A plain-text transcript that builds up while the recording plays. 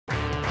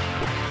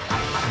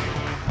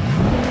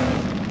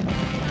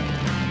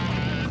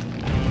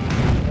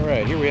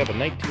Alright, here we have a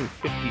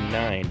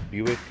 1959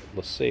 Buick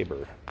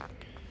LeSabre.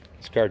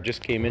 This car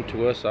just came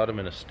into us out of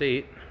an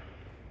estate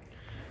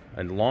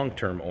and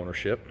long-term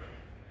ownership.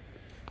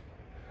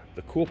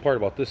 The cool part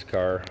about this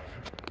car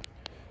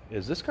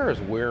is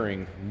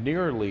wearing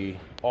nearly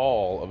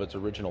all of its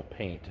original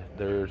paint.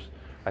 There's,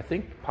 I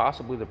think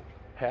possibly the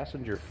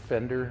passenger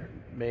fender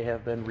may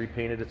have been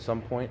repainted at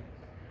some point.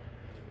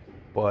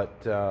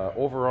 But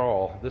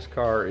overall, this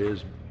car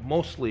is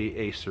mostly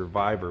a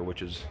survivor,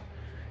 which is,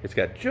 it's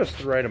got just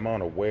the right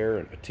amount of wear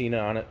and patina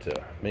on it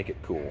to make it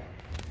cool.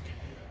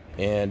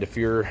 And if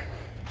you're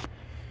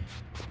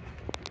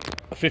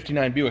a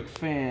 59 Buick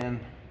fan,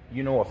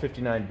 you know a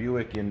 59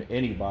 Buick in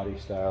any body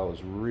style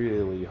is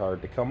really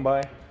hard to come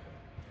by,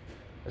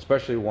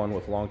 especially one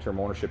with long-term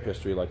ownership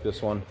history like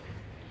this one,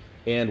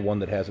 and one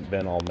that hasn't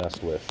been all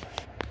messed with.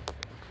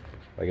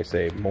 Like I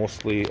say,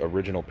 mostly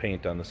original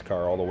paint on this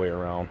car all the way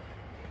around.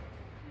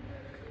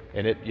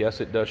 And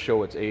yes, it does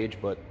show its age,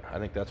 but I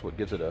think that's what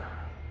gives it a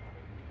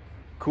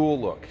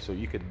cool look. So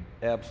you could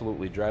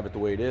absolutely drive it the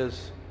way it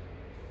is,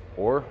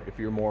 or if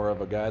you're more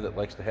of a guy that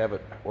likes to have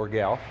it, or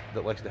gal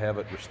that likes to have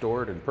it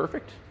restored and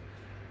perfect,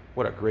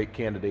 what a great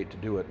candidate to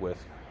do it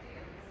with.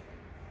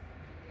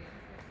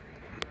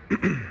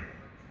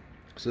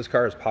 So this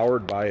car is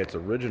powered by its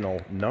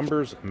original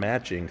numbers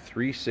matching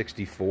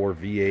 364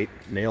 V8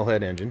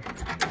 nailhead engine.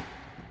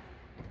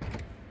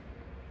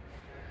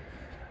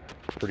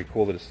 Pretty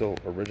cool that it's still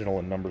original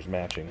and numbers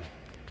matching.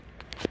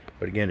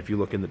 But again, if you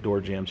look in the door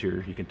jambs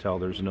here, you can tell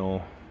there's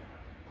no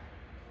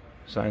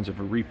signs of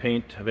a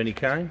repaint of any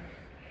kind.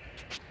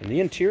 And the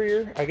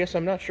interior, I guess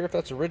I'm not sure if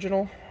that's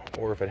original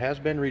or if it has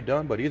been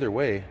redone, but either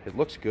way, it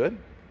looks good.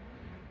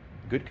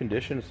 Good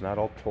condition, it's not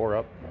all tore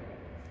up.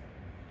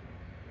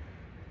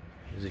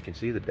 As you can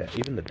see,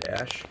 even the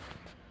dash,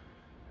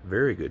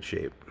 very good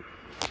shape.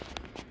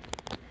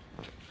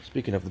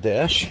 Speaking of the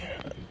dash,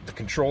 the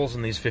controls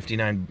in these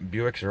 59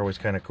 Buicks are always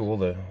kind of cool,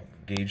 the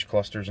gauge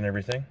clusters and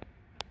everything.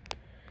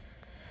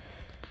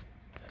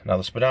 Now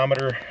the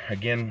speedometer,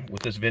 again,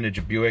 with this vintage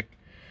of Buick,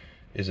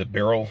 is a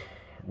barrel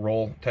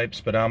roll type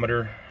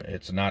speedometer.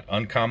 It's not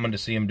uncommon to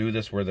see them do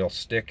this where they'll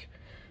stick.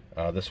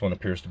 This one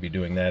appears to be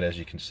doing that, as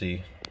you can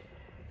see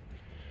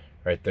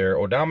right there.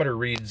 Odometer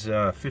reads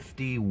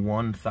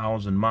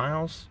 51,000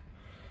 miles.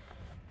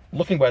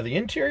 Looking by the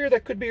interior,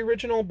 that could be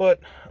original, but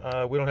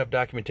we don't have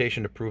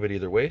documentation to prove it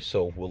either way,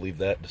 so we'll leave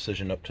that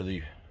decision up to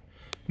the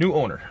new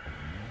owner.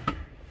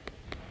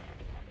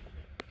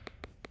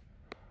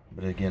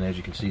 But again, as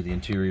you can see, the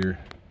interior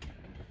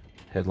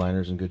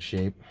headliner's in good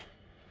shape.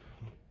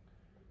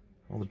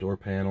 All the door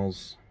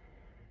panels,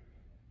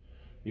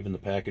 even the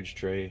package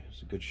tray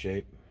is in good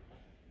shape.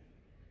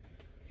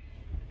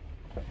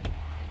 I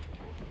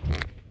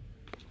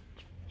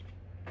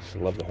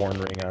love the horn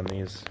ring on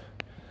these.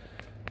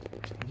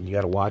 You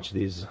got to watch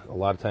these. A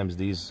lot of times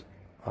these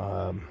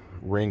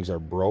rings are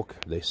broke.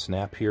 They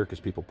snap here because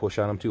people push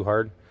on them too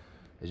hard.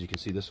 As you can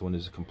see, this one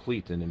is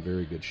complete and in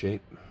very good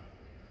shape.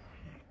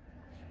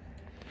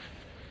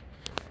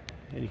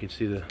 And you can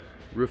see the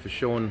roof is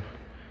showing,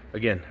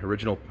 again,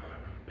 original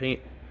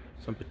paint,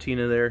 some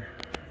patina there.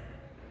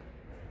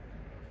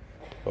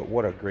 But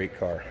what a great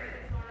car.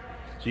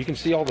 So you can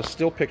see all the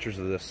still pictures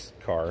of this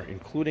car,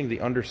 including the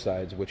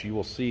undersides, which you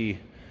will see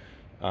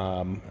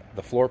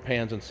the floor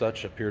pans and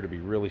such appear to be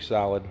really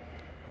solid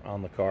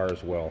on the car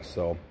as well.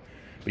 So,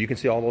 but you can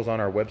see all those on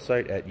our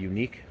website at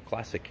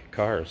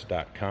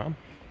uniqueclassiccars.com.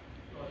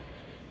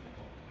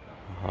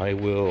 I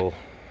will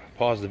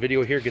pause the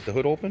video here, get the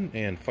hood open,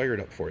 and fire it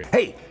up for you.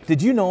 Hey,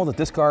 did you know that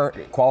this car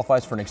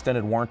qualifies for an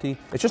extended warranty?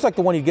 It's just like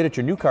the one you get at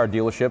your new car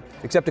dealership,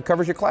 except it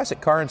covers your classic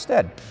car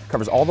instead. It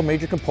covers all the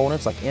major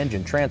components like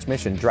engine,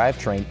 transmission,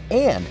 drivetrain,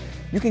 and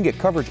you can get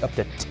coverage up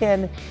to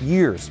 10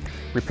 years.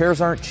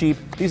 Repairs aren't cheap.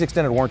 These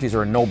extended warranties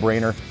are a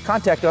no-brainer.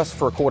 Contact us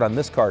for a quote on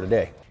this car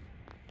today.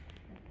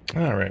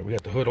 All right, we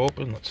got the hood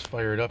open. Let's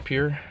fire it up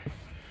here.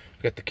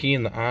 We got the key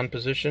in the on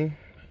position.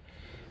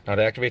 Now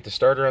to activate the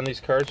starter on these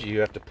cars, you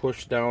have to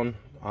push down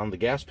on the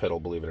gas pedal,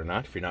 believe it or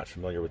not. If you're not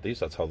familiar with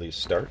these, that's how these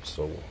start.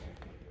 So,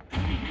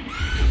 all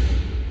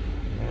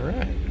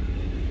right,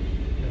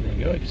 and there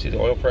you go. You can see the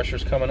oil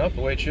pressure's coming up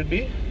the way it should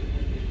be.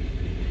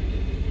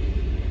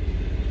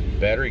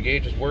 Battery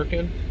gauge is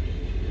working.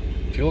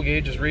 Fuel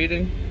gauge is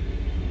reading.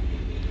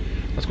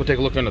 Let's go take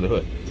a look under the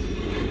hood.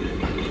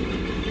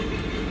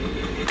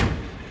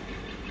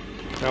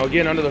 Now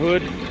again, under the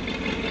hood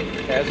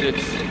has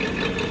its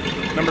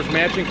numbers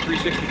matching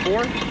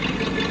 364.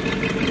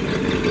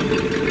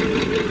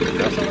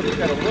 Now someone's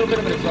got a little bit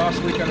of an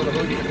exhaust leak under the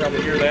hood. You can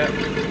probably hear that.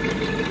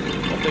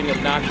 Nothing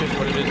obnoxious,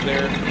 but it is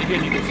there.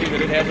 Again, you can see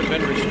that it hasn't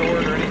been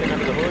restored or anything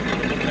under the hood.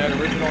 Looking at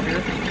original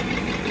here.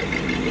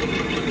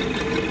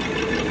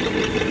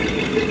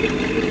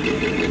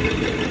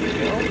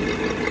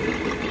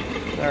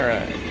 All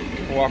right,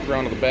 we'll walk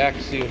around to the back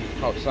and see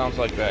how it sounds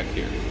like back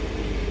here.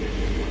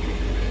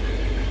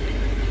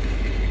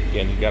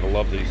 Again, you gotta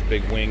love these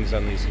big wings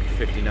on these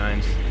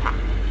 59s.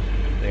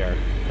 They are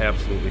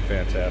absolutely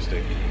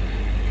fantastic.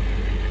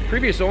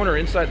 Previous owner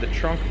inside the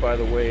trunk, by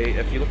the way,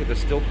 if you look at the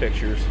still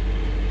pictures,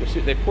 you'll see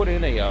they put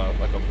in a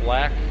like a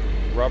black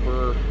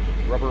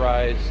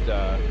rubberized,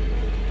 I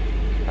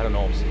don't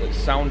know,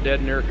 sound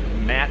deadener,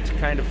 matte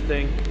kind of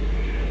thing.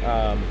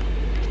 The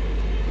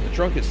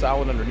trunk is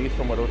solid underneath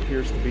from what it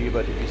appears to be,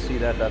 but if you see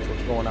that, that's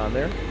what's going on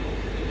there.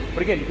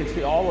 But again, you can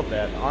see all of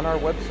that on our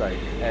website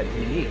at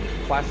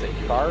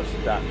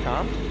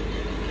uniqueclassiccars.com.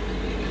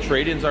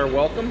 Trade-ins are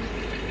welcome,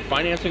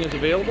 financing is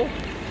available,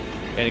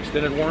 and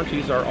extended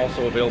warranties are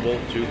also available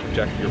to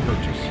protect your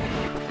purchase.